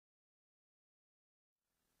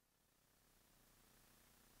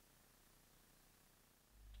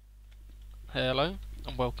Hello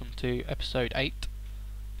and welcome to episode 8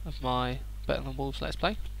 of my Better Than Wolves Let's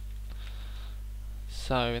Play.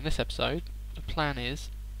 So in this episode the plan is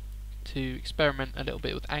to experiment a little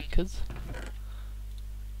bit with anchors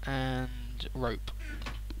and rope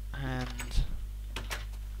and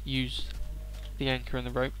use the anchor and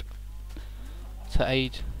the rope to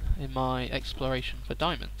aid in my exploration for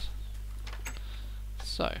diamonds.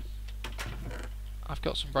 So I've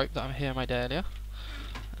got some rope that I here made earlier.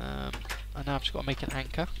 And now I've just got to make an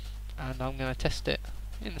anchor, and I'm going to test it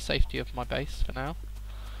in the safety of my base for now,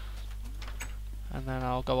 and then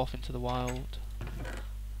I'll go off into the wild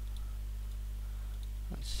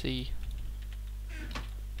and see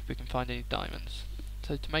if we can find any diamonds.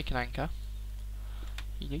 So to make an anchor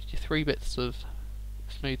you need your 3 bits of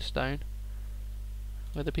smooth stone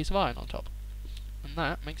with a piece of iron on top, and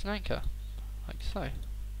that makes an anchor, like so.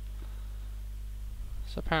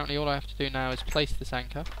 So apparently all I have to do now is place this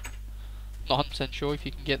anchor. Not 100% sure if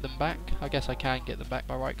you can get them back. I guess I can get them back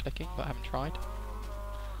by right clicking, but I haven't tried.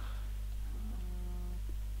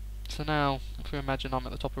 So now, if we imagine I'm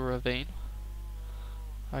at the top of a ravine,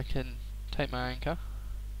 I can take my anchor,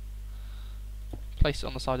 place it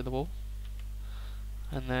on the side of the wall,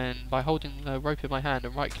 and then by holding the rope in my hand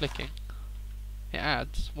and right clicking, it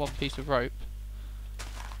adds 1 piece of rope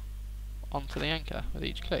onto the anchor with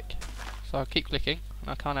each click. So I'll keep clicking, and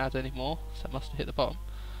I can't add any more, so it must have hit the bottom.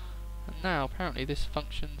 And now apparently this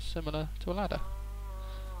functions similar to a ladder,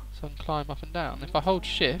 so I can climb up and down. If I hold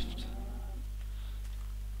shift,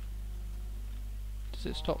 does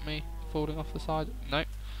it stop me falling off the side? No.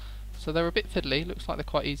 So they're a bit fiddly, looks like they're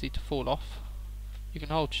quite easy to fall off. You can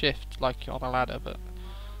hold shift like you're on a ladder, but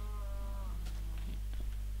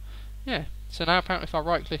yeah. So now apparently if I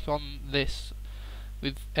right click on this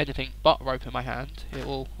with anything but rope in my hand, it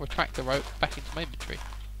will retract the rope back into my inventory.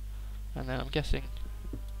 And then I'm guessing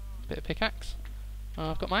bit of pickaxe, and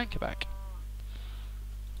I've got my anchor back.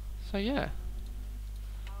 So yeah,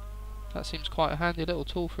 that seems quite a handy little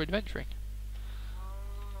tool for adventuring.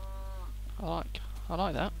 I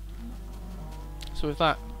like that. So with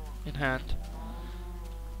that in hand,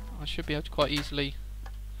 I should be able to quite easily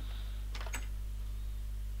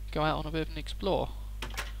go out on a bit of an explore.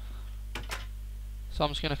 So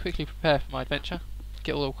I'm just going to quickly prepare for my adventure,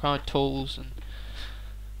 get all the required tools and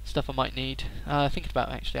stuff I might need. Thinking about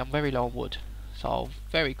actually, I'm very low on wood, so I'll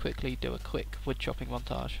very quickly do a quick wood chopping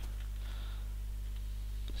montage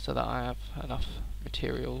so that I have enough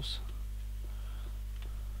materials,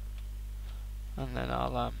 and then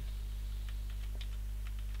I'll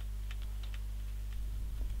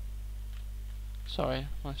sorry,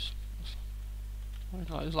 it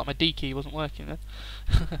was like my D key wasn't working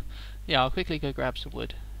then. Yeah, I'll quickly go grab some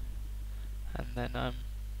wood and then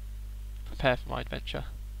prepare for my adventure.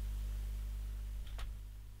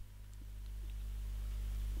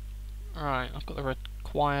 Right, I've got the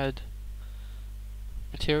required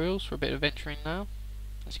materials for a bit of adventuring now.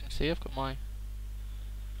 As you can see, I've got my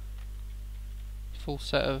full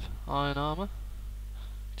set of iron armour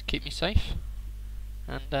to keep me safe,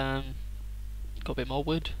 and got a bit more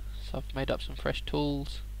wood, so I've made up some fresh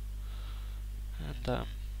tools, and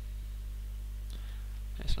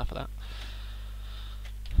that's enough of that.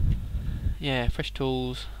 Yeah, fresh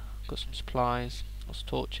tools, got some supplies, lots of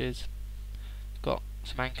torches, got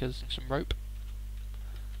some anchors and some rope,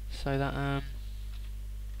 so that I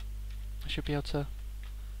should be able to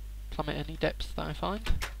plummet any depths that I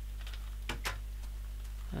find.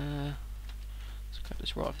 Let's grab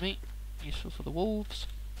this rotten meat, useful for the wolves.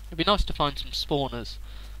 It'd be nice to find some spawners,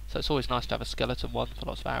 so it's always nice to have a skeleton one for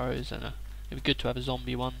lots of arrows, and it'd be good to have a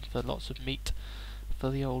zombie one for lots of meat for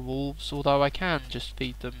the old wolves, although I can just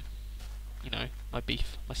feed them, you know, my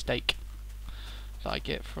beef, my steak that I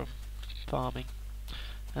get from farming.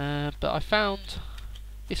 But I found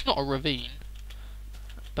it's not a ravine,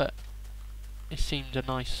 but it seemed a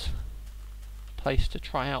nice place to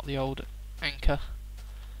try out the old anchor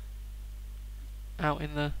out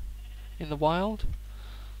in the wild.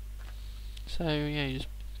 So yeah, you just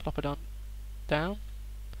plop it on down.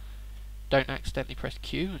 Don't accidentally press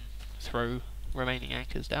Q and throw remaining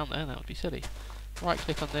anchors down there, that would be silly. Right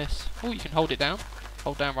click on this. Oh, you can hold it down.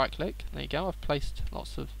 Hold down right click. There you go, I've placed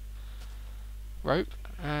lots of rope,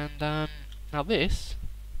 and now this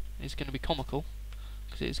is going to be comical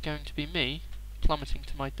because it is going to be me plummeting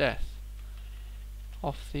to my death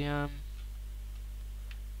off the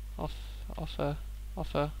off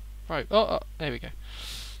a rope. Oh, there we go.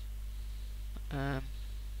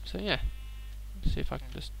 So yeah, let's see if I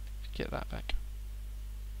can just get that back.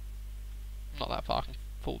 Not that far, I can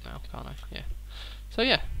fall now, can't I? Yeah. So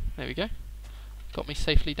yeah, there we go. Got me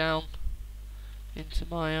safely down into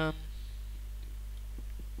my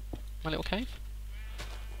my little cave.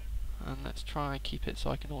 And let's try and keep it so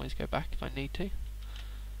I can always go back if I need to.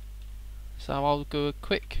 So I'll do a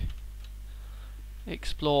quick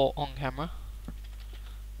explore on camera,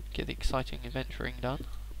 get the exciting adventuring done,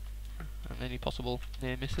 and any possible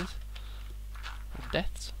near misses and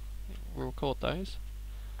deaths, we'll record those.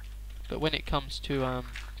 But when it comes to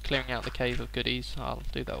clearing out the cave of goodies, I'll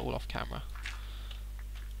do that all off camera.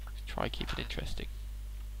 Try to keep it interesting.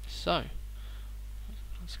 So,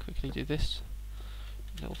 let's quickly do this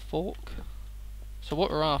little fork. So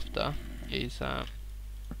what we're after is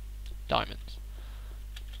diamonds.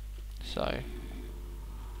 So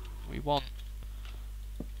we want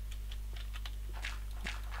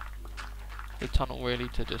the tunnel really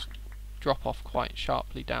to just drop off quite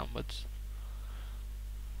sharply downwards.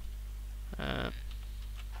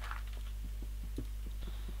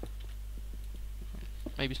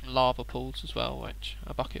 Maybe some lava pools as well, which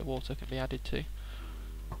a bucket of water can be added to.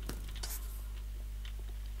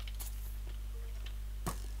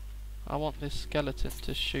 I want this skeleton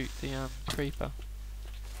to shoot the creeper,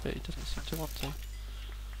 but it doesn't seem to want to.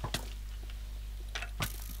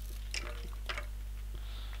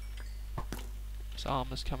 This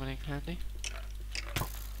armour's coming in handy.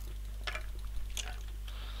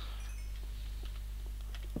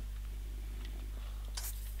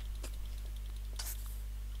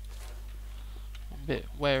 I'm a bit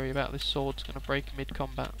wary about this sword's going to break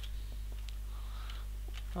mid-combat.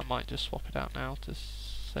 I might just swap it out now to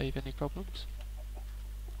save any problems.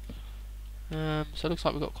 So it looks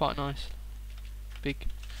like we've got quite a nice big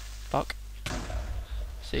buck.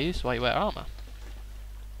 See, this is why you wear armour.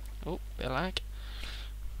 Oh, bit of lag.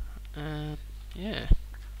 Yeah.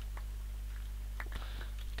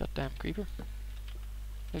 Goddamn creeper.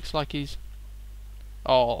 Looks like he's...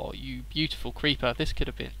 Oh, you beautiful creeper. This could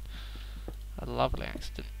have been a lovely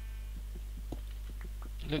accident.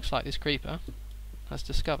 It looks like this creeper has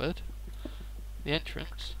discovered the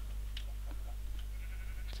entrance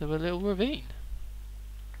to a little ravine.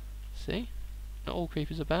 See? Not all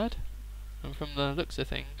creepers are bad. And from the looks of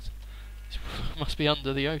things, it must be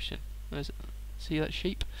under the ocean. See that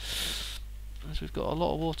sheep? As we've got a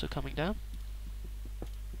lot of water coming down.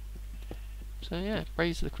 So yeah,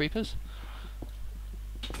 praise the creepers.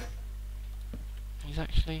 He's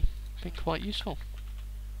actually been quite useful,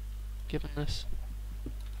 given this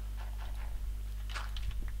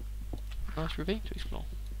nice ravine to explore.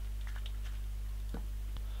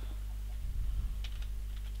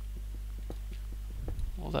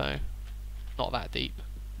 Although, not that deep.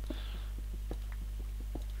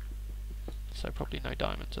 So probably no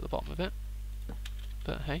diamonds at the bottom of it.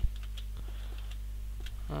 But hey.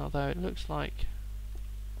 Although it looks like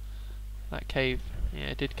that cave, yeah,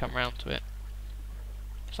 it did come round to it.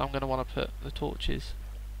 So I'm going to want to put the torches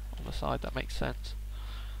on the side, that makes sense.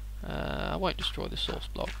 I won't destroy the source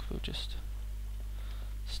block, we'll just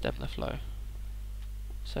stem the flow.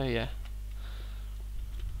 So yeah.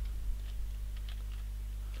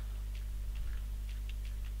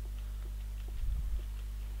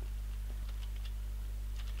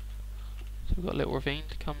 So we've got a little ravine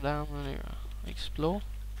to come down and explore.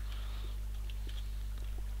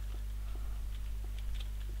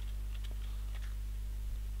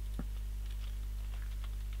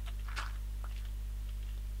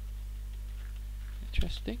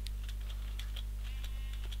 Interesting.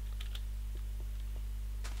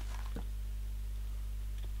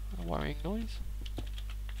 A worrying noise.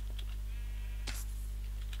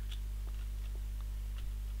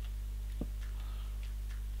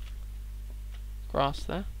 Grass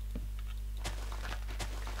there.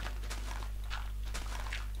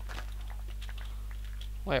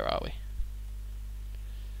 Where are we?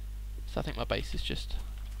 So I think my base is just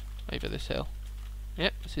over this hill.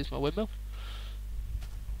 Yep, this is my windmill.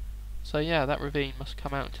 So yeah, that ravine must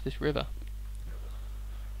come out into this river.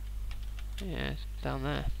 Yeah, down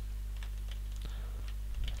there.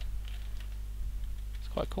 It's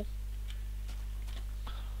quite cool.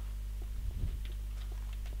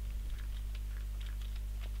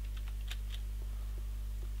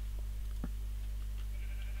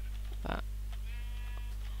 That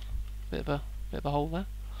bit of a hole there.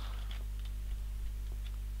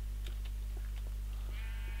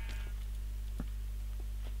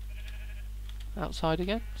 Outside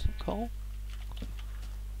again, some coal.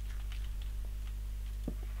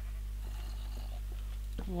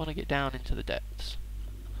 We want to get down into the depths.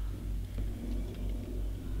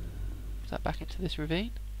 Is that back into this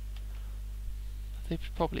ravine? I think it's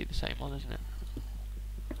probably the same one, isn't it?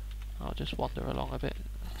 I'll just wander along a bit.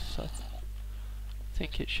 So I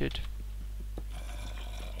think it should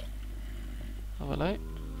have a look.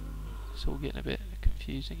 It's all getting a bit confusing.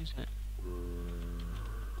 confusing, isn't it?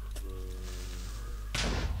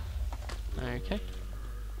 Okay.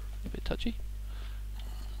 A bit touchy.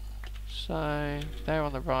 So they're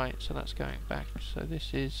on the right, so that's going back. So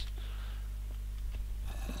this is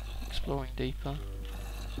exploring deeper.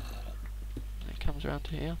 And it comes around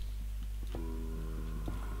to here.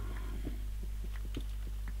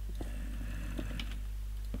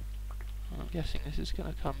 I'm guessing this is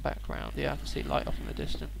going to come back round. Yeah, I can see light off in the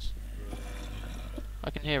distance. I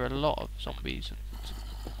can hear a lot of zombies and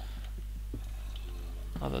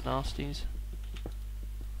other nasties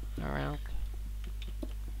around.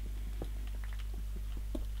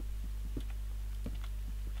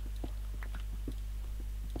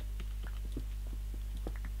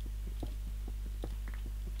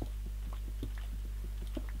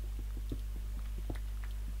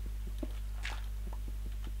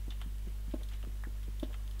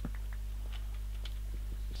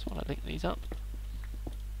 Just want to link these up.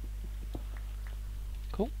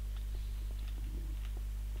 Cool.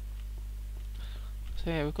 So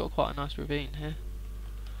yeah, we've got quite a nice ravine here.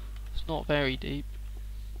 It's not very deep.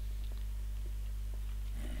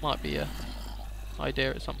 Might be a idea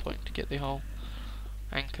at some point to get the whole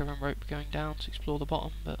anchor and rope going down to explore the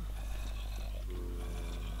bottom, but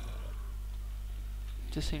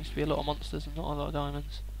just seems to be a lot of monsters and not a lot of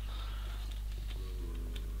diamonds.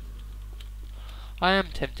 I am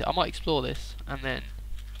tempted. I might explore this and then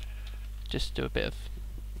just do a bit of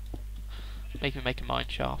make a mine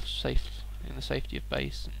shaft safe in the safety of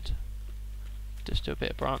base and just do a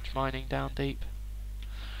bit of branch mining down deep.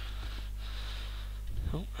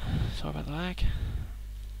 Oh, sorry about the lag.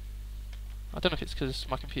 I don't know if it's because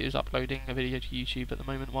my computer's uploading a video to YouTube at the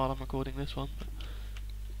moment while I'm recording this one.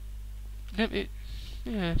 But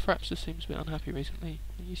yeah, Fraps just seems a bit unhappy recently.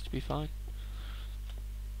 It used to be fine.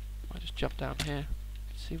 I just jump down here,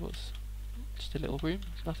 see what's just a little room,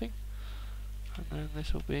 nothing. And then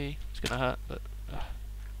this will be, it's gonna hurt, but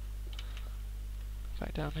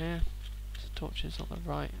back down here. There's torches on the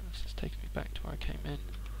right. This is taking me back to where I came in.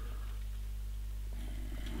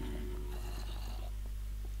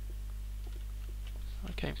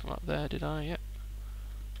 I came from up there, did I? Yep.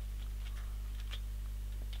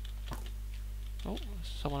 Oh,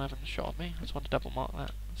 there's someone having a shot at me. I just want to double mark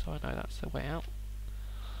that so I know that's the way out.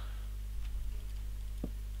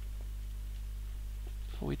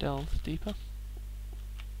 Before we delve deeper.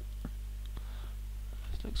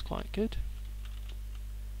 This looks quite good.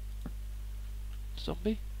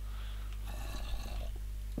 Zombie.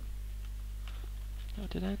 No, it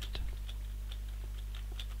did end.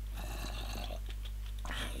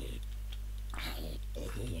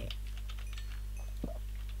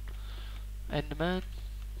 Enderman.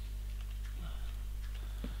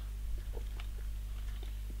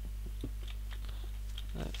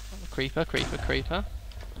 Creeper.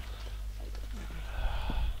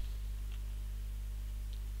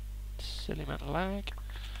 Silly amount of lag.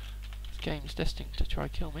 This game's destined to try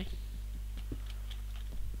kill me.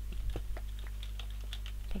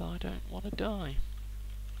 But I don't want to die.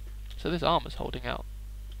 So this armor's holding out.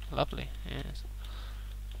 Lovely, yes.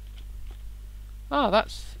 Ah,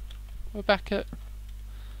 that's... We're back at...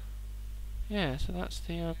 Yeah, so that's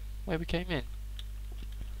the where we came in.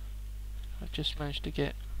 I've just managed to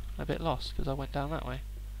get a bit lost because I went down that way.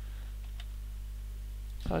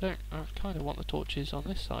 So I kind of want the torches on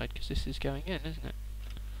this side because this is going in, isn't it?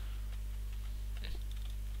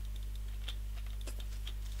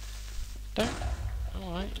 Don't...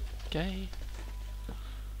 Alright, gay.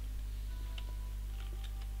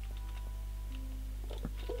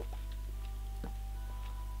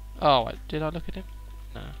 Oh, did I look at him?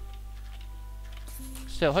 No.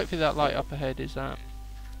 Still, hopefully that light up ahead is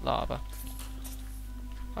lava.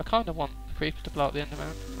 I kind of want the creeper to blow up the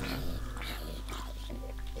Enderman.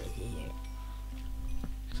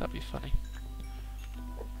 Because that'd be funny.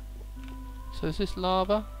 So is this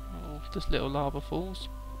lava? Oh, just little lava falls.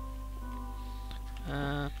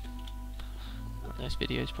 This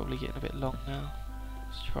video is probably getting a bit long now.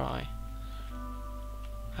 Let's try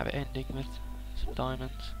have it ending with some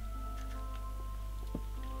diamonds.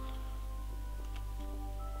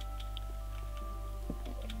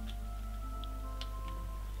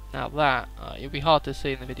 Now that, it'll be hard to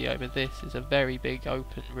see in the video, but this is a very big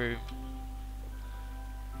open room.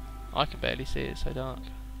 I can barely see it, it's so dark.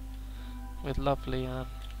 With lovely,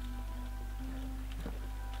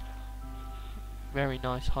 very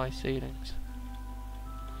nice high ceilings.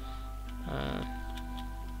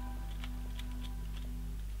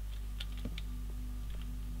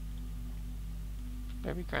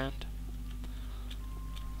 Very grand.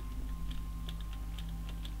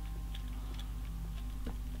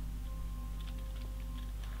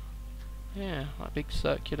 Yeah, like a big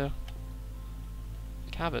circular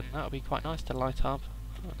cavern. That would be quite nice to light up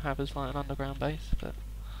and have as like an underground base, but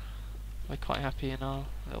we're quite happy in our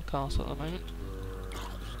little castle at the moment.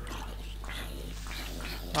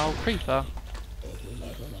 Oh, creeper!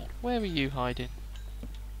 Where are you hiding?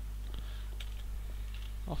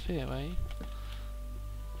 Off here, were you?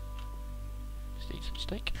 Just eat some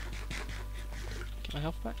steak. Get my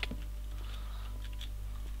health back.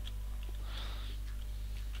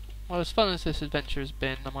 Well, as fun as this adventure has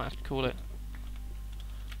been, I might have to call it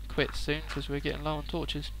quits soon because we're getting low on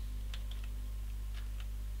torches.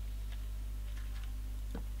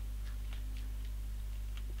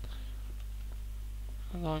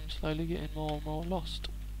 And I'm slowly getting more and more lost.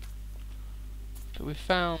 But we've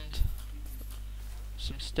found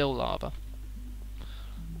some still lava,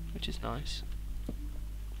 which is nice.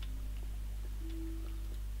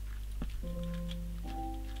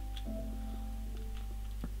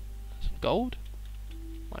 Some gold.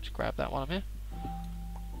 Might just grab that while I'm here.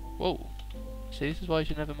 Whoa. See, this is why you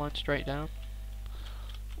should never mine straight down.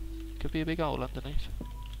 Could be a big hole underneath.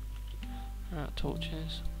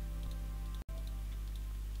 Torches.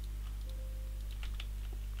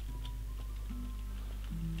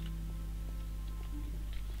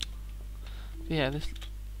 But yeah, this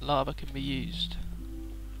lava can be used.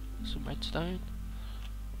 Some redstone.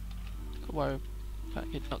 Got worry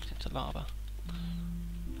about getting knocked into lava.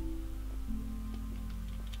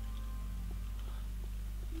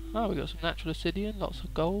 Oh, we got some natural obsidian, lots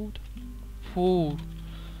of gold. Ooh.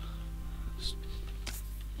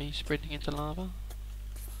 Me sprinting into lava.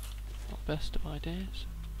 Not the best of ideas.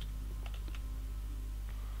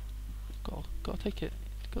 Gotta take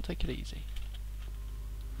it easy.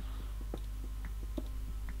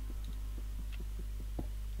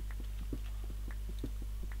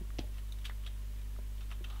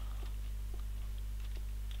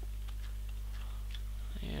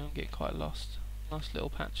 Yeah, I'm getting quite lost. Nice little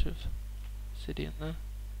patch of obsidian there.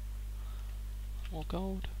 More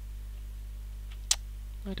gold.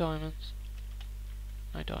 No diamonds.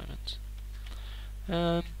 No diamonds.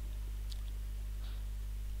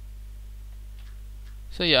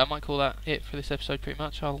 So yeah, I might call that it for this episode pretty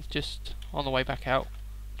much. I'll just, on the way back out,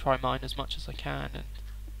 try mine as much as I can and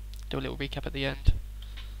do a little recap at the end.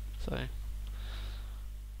 So,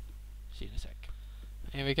 see you in a sec.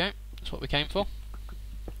 Here we go. That's what we came for.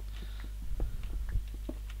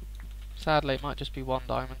 Sadly, it might just be one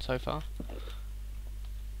diamond so far.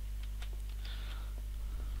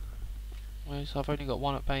 Whereas I've only got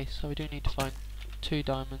one at base, so we do need to find 2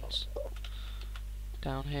 diamonds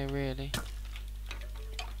down here, really.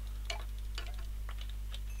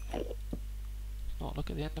 Not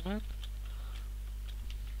look at the Enderman.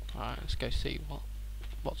 Alright, let's go see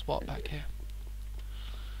what's what back here.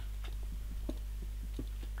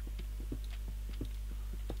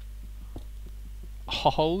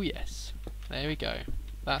 Oh yes, there we go.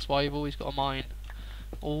 That's why you've always got to mine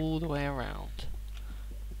all the way around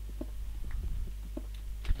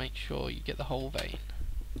to make sure you get the whole vein.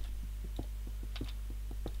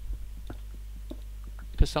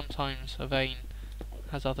 Because sometimes a vein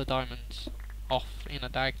has other diamonds off in a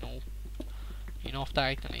diagonal, off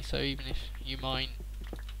diagonally, so even if you mine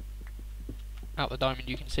out the diamond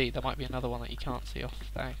you can see, there might be another one that you can't see off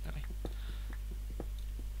diagonally.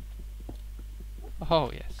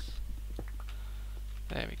 Oh yes,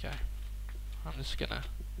 there we go. I'm just gonna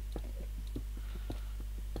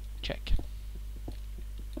check.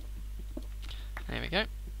 There we go.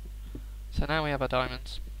 So now we have our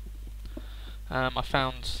diamonds. I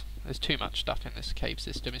found there's too much stuff in this cave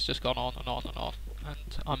system. It's just gone on and on and on,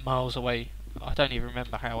 and I'm miles away. I don't even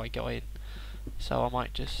remember how I got in, so I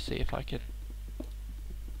might just see if I can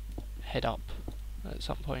head up at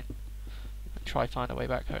some point and try find a way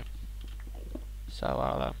back home. So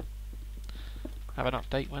I'll have an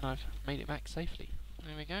update when I've made it back safely.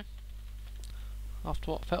 There we go.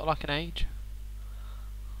 After what felt like an age,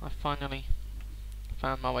 I finally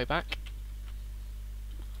found my way back.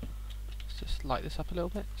 Let's just light this up a little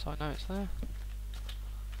bit so I know it's there.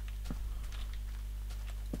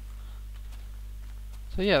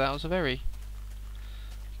 So yeah, that was a very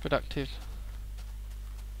productive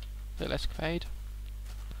little escapade.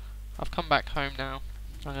 I've come back home now.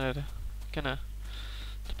 I'm gonna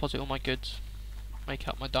deposit all my goods, make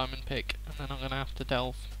up my diamond pick, and then I'm gonna have to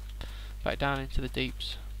delve back down into the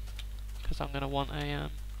deeps because I'm gonna want a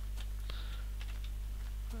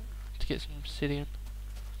to get some obsidian.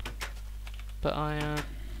 But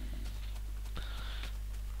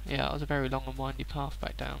yeah, it was a very long and windy path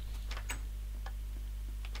back down.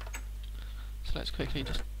 So let's quickly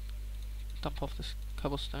just dump off this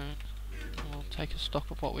cobblestone and we'll take a stock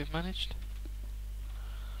of what we've managed.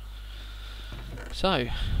 So,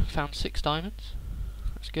 found 6 diamonds.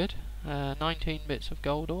 That's good. 19 bits of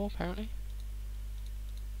gold ore, apparently.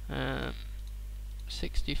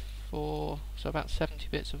 64, so about 70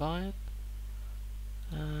 bits of iron.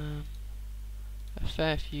 A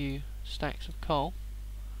fair few stacks of coal.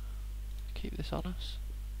 Keep this on us.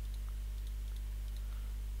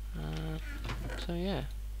 So yeah.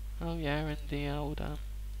 Oh yeah, and the old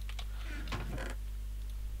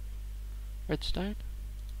redstone.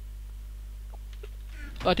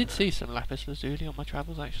 I did see some lapis lazuli on my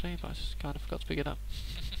travels actually, but I just kind of forgot to pick it up.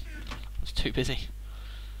 I was too busy.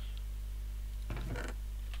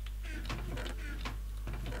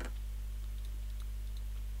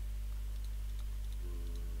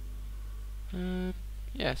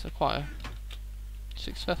 Yeah, so quite a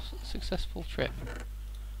successful trip. I'm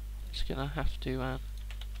just gonna have to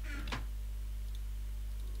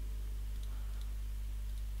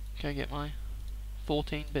go get my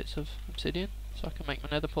 14 bits of obsidian so I can make my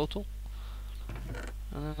nether portal,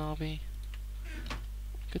 and then I'll be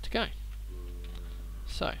good to go.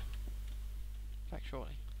 So, back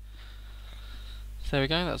shortly. So there we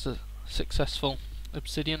go, that's a successful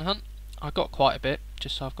obsidian hunt. I got quite a bit,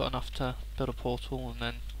 just so I've got enough to build a portal and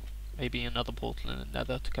then maybe another portal in the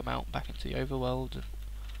nether to come out back into the overworld, and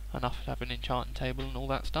enough to have an enchanting table and all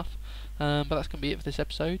that stuff. But that's going to be it for this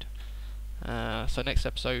episode. So next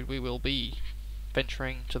episode we will be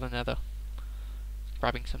venturing to the nether,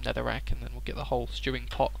 grabbing some netherrack, and then we'll get the whole stewing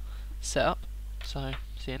pot set up. So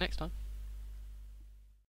see you next time.